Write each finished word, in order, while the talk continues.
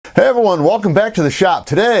Hey everyone, welcome back to the shop.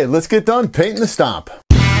 Today, let's get done painting the Stampe.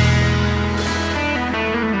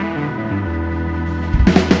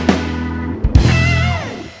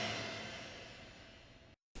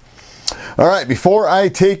 All right, before I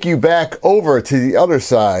take you back over to the other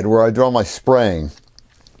side where I draw my spraying,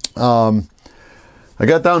 I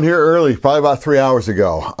got down here early, probably about 3 hours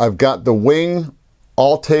ago. I've got the wing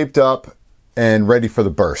all taped up and ready for the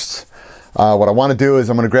bursts. What I want to do is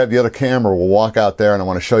I'm going to grab the other camera, we'll walk out there, and I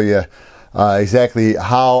want to show you exactly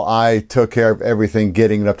how I took care of everything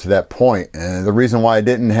getting it up to that point. And the reason why I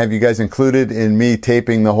didn't have you guys included in me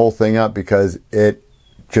taping the whole thing up, because it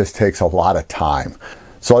just takes a lot of time.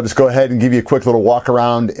 So I'll just go ahead and give you a quick little walk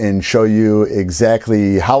around and show you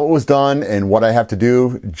exactly how it was done and what I have to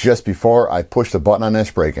do just before I push the button on that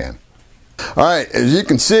spray can. All right, as you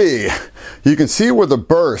can see where the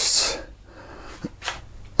bursts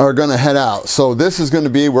are going to head out. So this is going to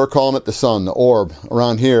be, we're calling it the sun, the orb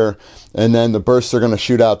around here, and then the bursts are going to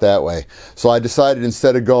shoot out that way. So I decided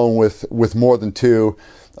instead of going with more than two,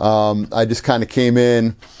 I just kind of came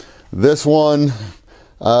in. This one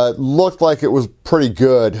looked like it was pretty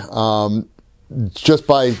good just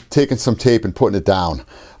by taking some tape and putting it down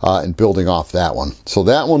and building off that one. So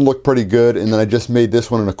that one looked pretty good, and then I just made this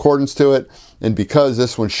one in accordance to it. And because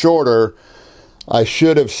this one's shorter, I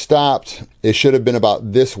should have stopped. It should have been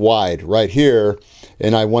about this wide right here,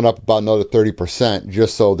 and I went up about another 30%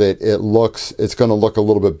 just so that it's going to look a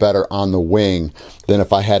little bit better on the wing than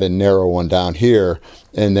if I had a narrow one down here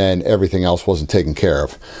and then everything else wasn't taken care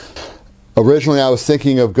of. Originally I was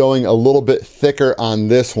thinking of going a little bit thicker on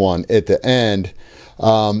this one at the end,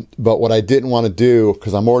 but what I didn't want to do,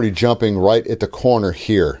 because I'm already jumping right at the corner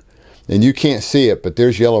here, and you can't see it, but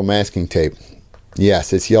there's yellow masking tape.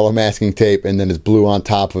 Yes, it's yellow masking tape, and then it's blue on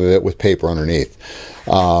top of it with paper underneath.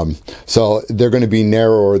 So they're going to be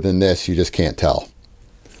narrower than this. You just can't tell.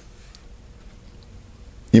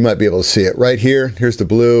 You might be able to see it right here. Here's the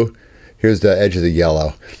blue. Here's the edge of the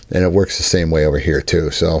yellow. And it works the same way over here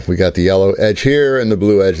too. So we got the yellow edge here and the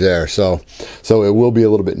blue edge there. So it will be a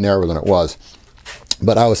little bit narrower than it was.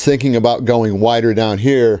 But I was thinking about going wider down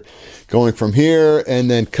here, going from here and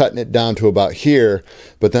then cutting it down to about here,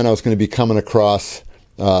 but then I was going to be coming across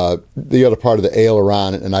the other part of the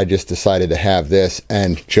aileron, and I just decided to have this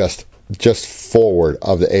and just forward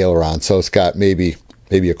of the aileron, so it's got maybe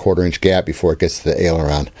a 1/4 inch gap before it gets to the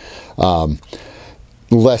aileron.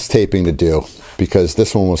 Less taping to do, because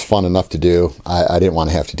this one was fun enough to do. I didn't want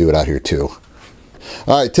to have to do it out here too.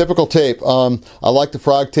 All right, typical tape. I like the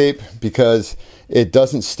frog tape because it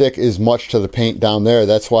doesn't stick as much to the paint down there.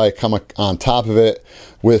 That's why I come on top of it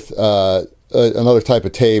with another type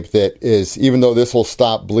of tape that is, even though this will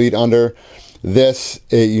stop bleed under,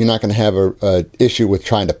 you're not going to have a issue with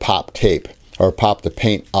trying to pop tape or pop the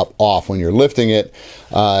paint up off when you're lifting it,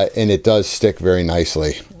 and it does stick very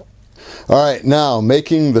nicely. All right, now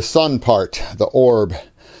making the sun part, the orb.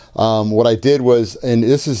 What I did was, and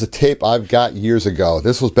this is a tape I've got years ago.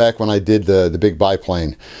 This was back when I did the big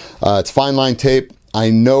biplane. It's fine line tape. I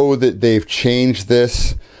know that they've changed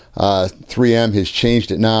this. 3M has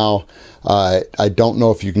changed it now. I don't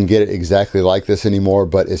know if you can get it exactly like this anymore,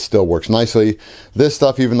 but it still works nicely. This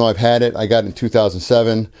stuff, even though I've had it, I got it in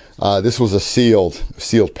 2007. This was a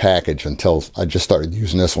sealed package until I just started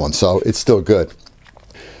using this one, so it's still good.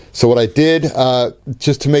 So what I did,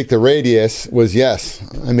 just to make the radius, was, yes,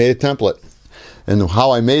 I made a template. And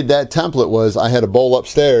how I made that template was, I had a bowl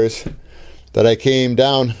upstairs that I came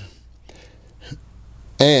down,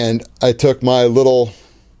 and I took my little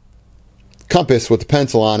compass with the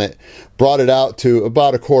pencil on it, brought it out to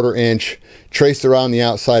about a 1/4 inch, traced around the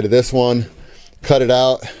outside of this one, cut it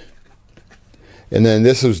out, and then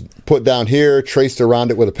this was put down here, traced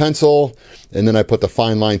around it with a pencil, and then I put the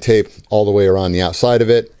fine line tape all the way around the outside of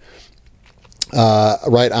it.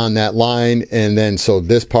 Right on that line, and then so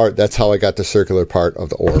this part, that's how I got the circular part of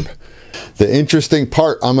the orb. The interesting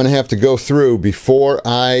part I'm going to have to go through before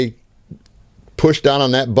I push down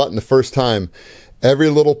on that button the first time, every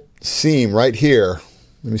little seam right here,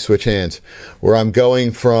 let me switch hands, where I'm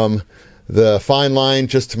going from the fine line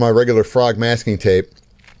just to my regular frog masking tape,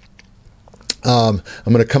 I'm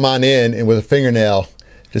going to come on in and with a fingernail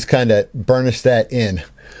just kind of burnish that in.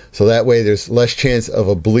 So that way there's less chance of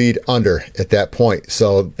a bleed under at that point.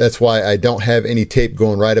 So that's why I don't have any tape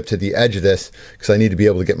going right up to the edge of this, because I need to be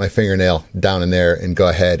able to get my fingernail down in there and go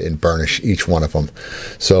ahead and burnish each one of them.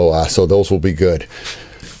 So those will be good.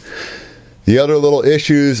 The other little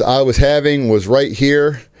issues I was having was right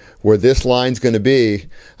here where this line's going to be.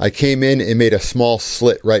 I came in and made a small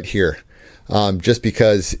slit right here. just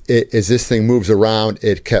because as this thing moves around,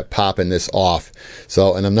 it kept popping this off.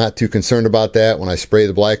 So, and I'm not too concerned about that. When I spray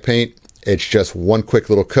the black paint, it's just one quick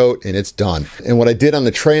little coat and it's done. And what I did on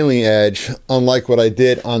the trailing edge, unlike what I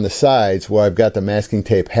did on the sides where I've got the masking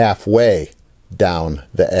tape halfway down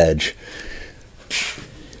the edge,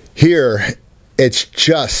 here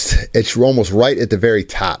it's almost right at the very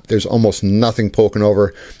top. There's almost nothing poking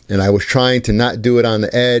over, and I was trying to not do it on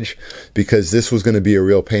the edge because this was going to be a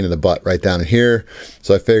real pain in the butt right down here.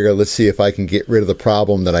 So I figured, let's see if I can get rid of the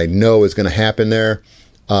problem that I know is going to happen there.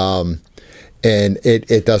 And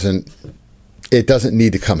it doesn't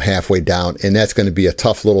need to come halfway down, and that's going to be a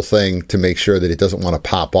tough little thing to make sure that it doesn't want to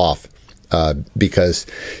pop off, because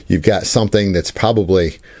you've got something that's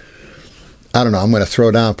probably, I don't know, I'm going to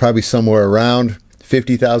throw down probably somewhere around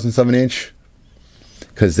 50 thousandths of an inch,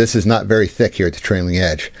 because this is not very thick here at the trailing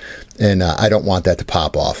edge, and I don't want that to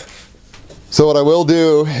pop off. So what I will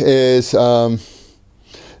do is,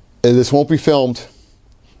 this won't be filmed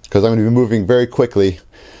because I'm going to be moving very quickly.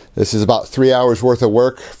 This is about 3 hours worth of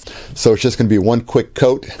work, so it's just going to be one quick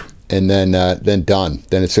coat and then done.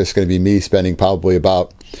 Then it's just going to be me spending probably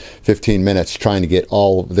about 15 minutes trying to get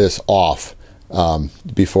all of this off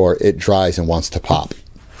before it dries and wants to pop.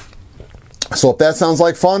 So if that sounds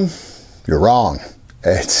like fun, you're wrong.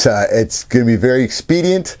 It's going to be very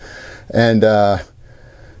expedient, and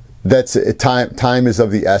that's time is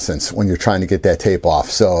of the essence when you're trying to get that tape off.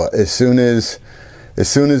 So as soon as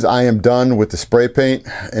I am done with the spray paint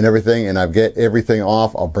and everything, and I get everything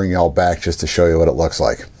off, I'll bring y'all back just to show you what it looks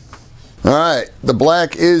like. All right, the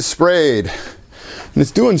black is sprayed, and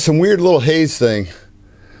it's doing some weird little haze thing.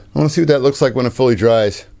 I want to see what that looks like when it fully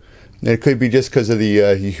dries. And it could be just because of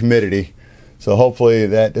the humidity, so hopefully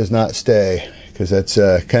that does not stay, because that's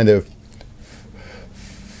kind of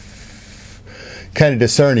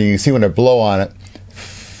discerning. You can see when I blow on it,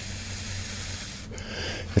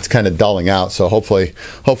 it's kind of dulling out, so hopefully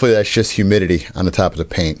that's just humidity on the top of the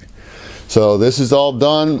paint. So this is all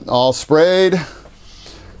done, all sprayed,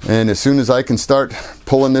 and as soon as I can start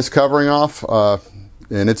pulling this covering off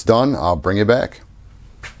and it's done, I'll bring it back.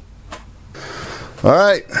 All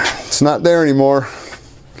right, it's not there anymore.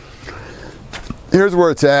 Here's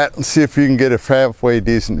where it's at. Let's see if you can get a halfway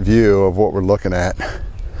decent view of what we're looking at.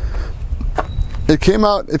 It came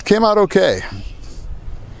out okay.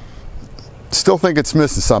 Still think it's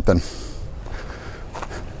missing something,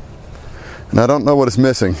 and I don't know what it's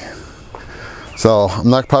missing, so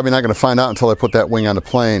I'm probably not going to find out until I put that wing on the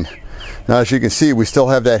plane. Now, as you can see, we still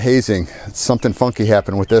have that hazing. Something funky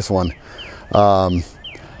happened with this one.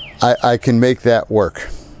 I can make that work.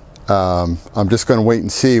 I'm just going to wait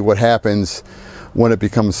and see what happens when it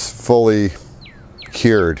becomes fully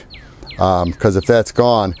cured, because if that's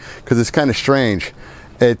gone, because it's kind of strange,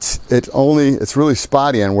 it's really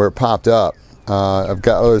spotty on where it popped up. I've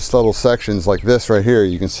got other little sections like this right here.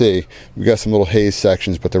 You can see we've got some little haze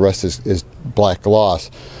sections, but the rest is black gloss.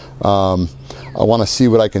 I want to see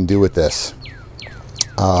what I can do with this,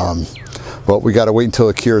 but we got to wait until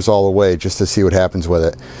it cures all the way just to see what happens with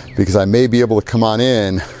it, because I may be able to come on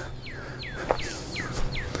in,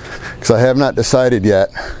 because I have not decided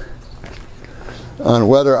yet on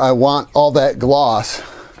whether I want all that gloss,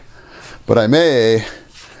 but I may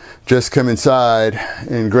just come inside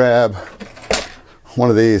and grab one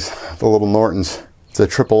of these, the little Nortons. It's a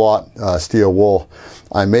triple-aught steel wool.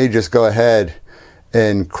 I may just go ahead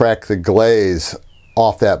and crack the glaze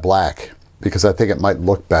off that black, because I think it might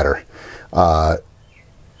look better on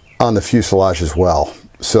the fuselage as well.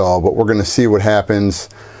 So, but we're going to see what happens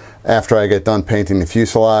after I get done painting the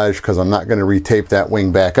fuselage, because I'm not going to retape that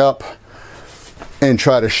wing back up and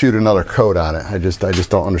try to shoot another coat on it. I just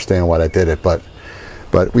don't understand why I did it, but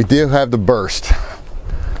we do have the burst.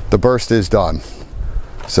 The burst is done.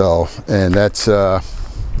 So, and that's I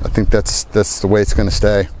think that's the way it's going to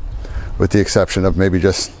stay, with the exception of maybe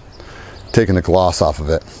just taking the gloss off of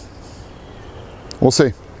it. We'll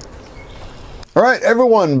see. All right,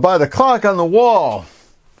 everyone, by the clock on the wall,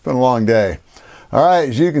 it's been a long day. All right,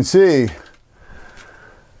 as you can see,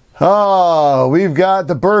 we've got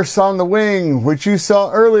the burst on the wing, which you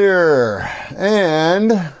saw earlier,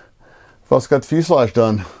 and we've also got the fuselage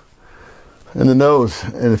done, and the nose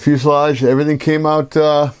and the fuselage. Everything came out.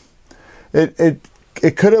 It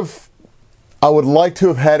could have. I would like to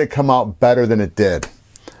have had it come out better than it did.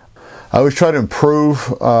 I always try to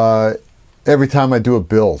improve every time I do a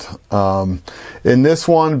build. In this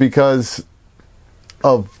one, because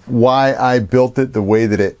of why I built it the way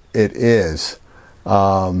that it is,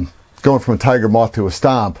 going from a Tiger Moth to a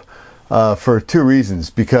Stampe, for two reasons.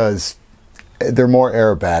 Because they're more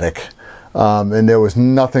aerobatic, and there was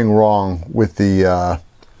nothing wrong with the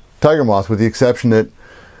Tiger Moth, with the exception that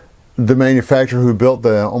the manufacturer who built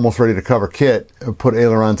the almost ready to cover kit put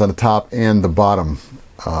ailerons on the top and the bottom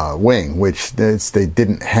wing, which they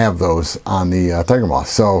didn't have those on the Tiger Moth.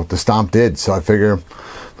 So the Stampe did. So I figure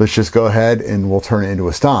let's just go ahead and we'll turn it into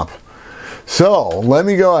a Stampe. So let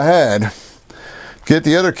me go ahead, get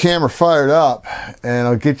the other camera fired up, and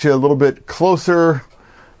I'll get you a little bit closer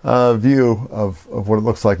view of what it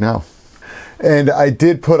looks like now. And I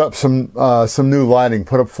did put up some new lighting,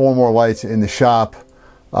 put up 4 more lights in the shop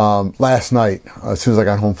last night as soon as I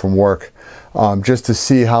got home from work, just to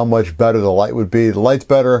see how much better the light would be. The light's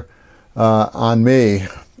better on me,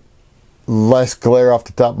 less glare off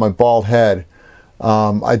the top of my bald head.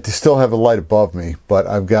 I still have a light above me, but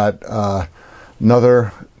I've got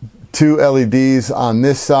another 2 LEDs on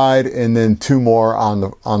this side, and then 2 more on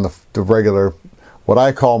the regular, what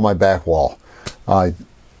I call my back wall.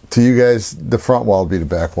 To you guys, the front wall would be the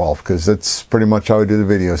back wall, because that's pretty much how I do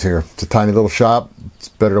the videos here. It's a tiny little shop. It's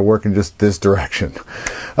better to work in just this direction.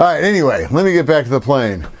 All right, anyway, let me get back to the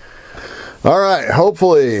plane. All right,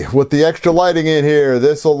 hopefully with the extra lighting in here,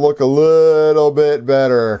 this will look a little bit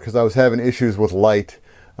better, because I was having issues with light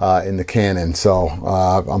in the Canon. So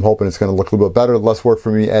I'm hoping it's going to look a little bit better, less work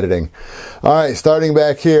for me editing. All right, starting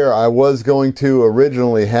back here, I was going to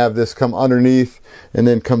originally have this come underneath and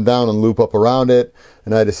then come down and loop up around it.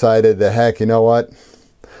 And I decided that, heck, you know what?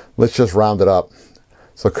 Let's just round it up.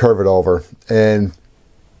 So curve it over. And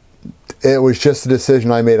it was just a decision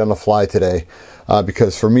I made on the fly today.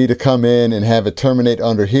 Because for me to come in and have it terminate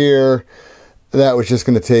under here, that was just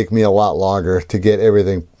going to take me a lot longer to get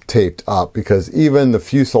everything taped up. Because even the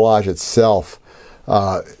fuselage itself,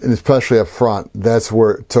 and especially up front, that's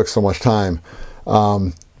where it took so much time.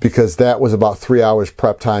 Because that was about 3 hours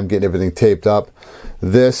prep time getting everything taped up.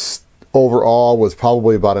 This overall was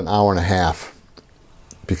probably about an hour and a half,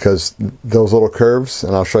 because those little curves,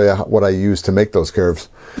 and I'll show you what I used to make those curves.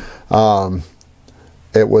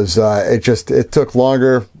 It took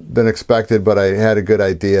longer than expected, but I had a good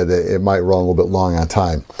idea that it might run a little bit long on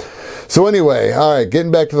time. So anyway, all right,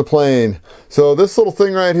 getting back to the plane. So this little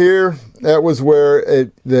thing right here, that was where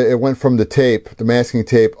it went from the tape, the masking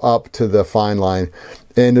tape, up to the fine line.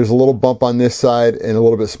 And there's a little bump on this side and a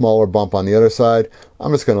little bit smaller bump on the other side.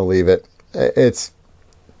 I'm just going to leave it. It's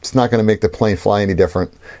not going to make the plane fly any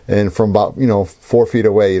different. And from about 4 feet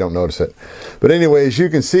away, you don't notice it. But anyway, as you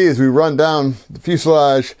can see, as we run down the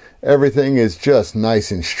fuselage, everything is just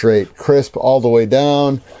nice and straight, crisp all the way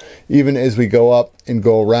down, even as we go up and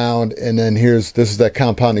go around. And then this is that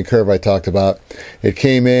compounding curve I talked about. It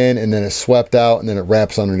came in and then it swept out and then it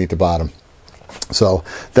wraps underneath the bottom. So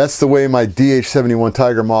that's the way my DH71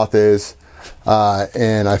 Tiger Moth is.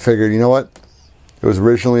 And I figured, you know what? It was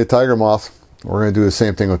originally a Tiger Moth. We're going to do the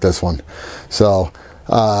same thing with this one. So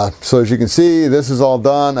as you can see, this is all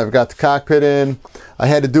done. I've got the cockpit in. I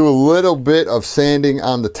had to do a little bit of sanding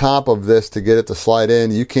on the top of this to get it to slide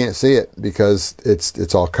in. You can't see it because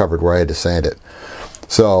it's all covered where I had to sand it.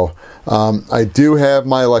 So I do have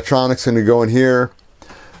my electronics going to go in here.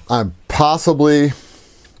 I'm possibly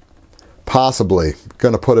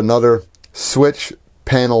going to put another switch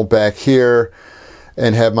panel back here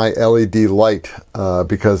and have my LED light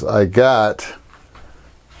because I got,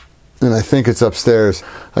 and I think it's upstairs,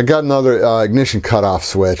 I got another ignition cutoff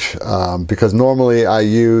switch because normally I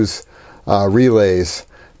use relays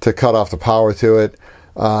to cut off the power to it.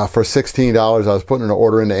 For $16, I was putting an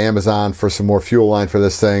order into Amazon for some more fuel line for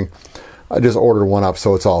this thing. I just ordered one up,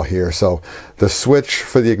 so it's all here. So the switch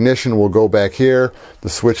for the ignition will go back here. The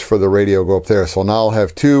switch for the radio will go up there. So now I'll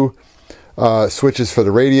have 2 switches for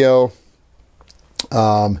the radio.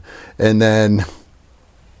 And then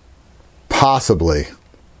possibly,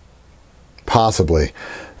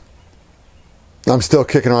 I'm still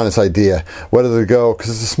kicking around this idea, whether to go, because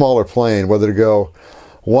it's a smaller plane, whether to go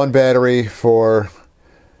 1 battery for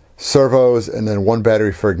servos and then 1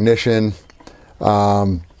 battery for ignition.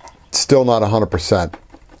 Still not 100%.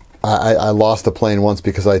 I lost the plane once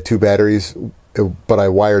because I had 2 batteries, but I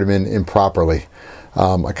wired them in improperly.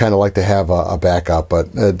 I kind of like to have a backup,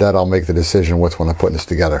 but that I'll make the decision with when I'm putting this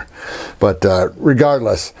together. But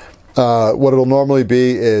regardless, what it'll normally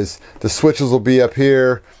be is the switches will be up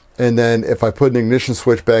here, and then if I put an ignition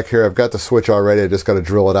switch back here, I've got the switch already. I just got to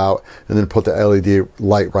drill it out and then put the LED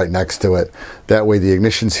light right next to it. That way the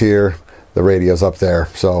ignition's here, the radio's up there.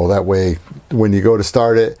 So that way when you go to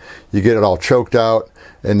start it, you get it all choked out,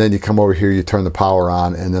 and then you come over here, you turn the power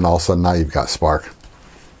on, and then all of a sudden now you've got spark.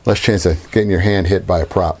 Less chance of getting your hand hit by a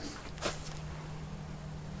prop.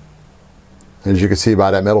 As you can see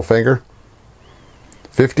by that middle finger,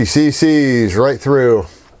 50 cc's right through.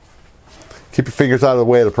 Keep your fingers out of the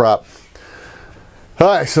way of the prop. All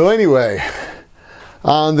right, so anyway,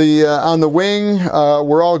 on the wing,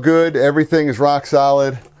 we're all good. Everything is rock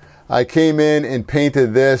solid. I came in and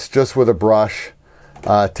painted this just with a brush,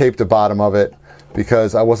 taped the bottom of it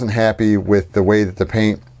because I wasn't happy with the way that the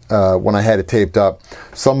paint, when I had it taped up,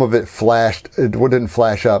 some of it flashed, it didn't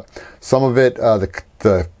flash up. Some of it,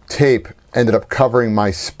 the tape ended up covering my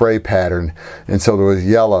spray pattern, and so there was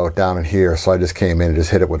yellow down in here, so I just came in and just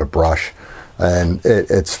hit it with a brush, and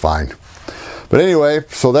it's fine. But anyway,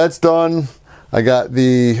 so that's done. I got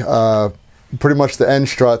the pretty much the end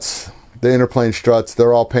struts, the interplane struts,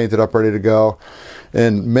 they're all painted up, ready to go.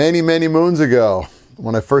 And many moons ago,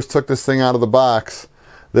 when I first took this thing out of the box,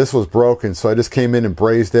 this was broken, so I just came in and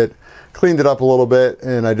brazed it, cleaned it up a little bit,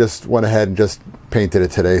 and I just went ahead and just painted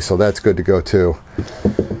it today, so that's good to go too.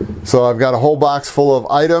 So I've got a whole box full of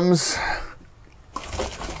items.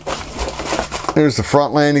 Here's the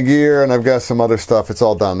front landing gear, and I've got some other stuff. It's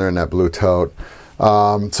all down there in that blue tote.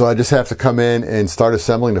 So I just have to come in and start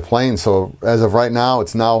assembling the plane. So as of right now,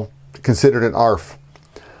 it's now considered an ARF.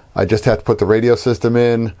 I just have to put the radio system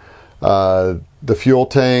in, the fuel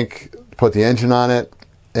tank, put the engine on it,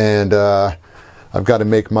 and I've got to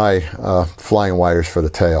make my flying wires for the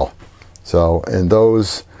tail. So, and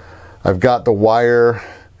those, I've got the wire,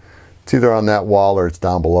 it's either on that wall or it's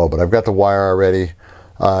down below, but I've got the wire already.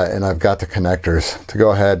 And I've got the connectors to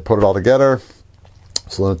go ahead, put it all together.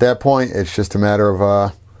 So then at that point, it's just a matter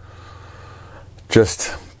of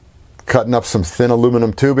just cutting up some thin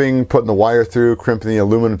aluminum tubing, putting the wire through, crimping the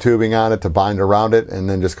aluminum tubing on it to bind around it, and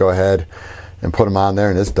then just go ahead and put them on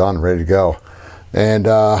there, and it's done, ready to go. And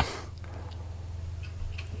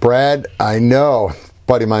Brad, I know,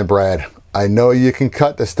 buddy of mine, Brad, I know you can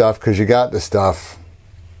cut the stuff because you got the stuff.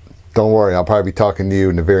 Don't worry, I'll probably be talking to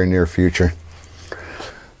you in the very near future.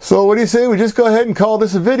 So what do you say we just go ahead and call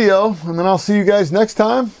this a video, and then I'll see you guys next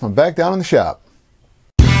time. I'm back down in the shop.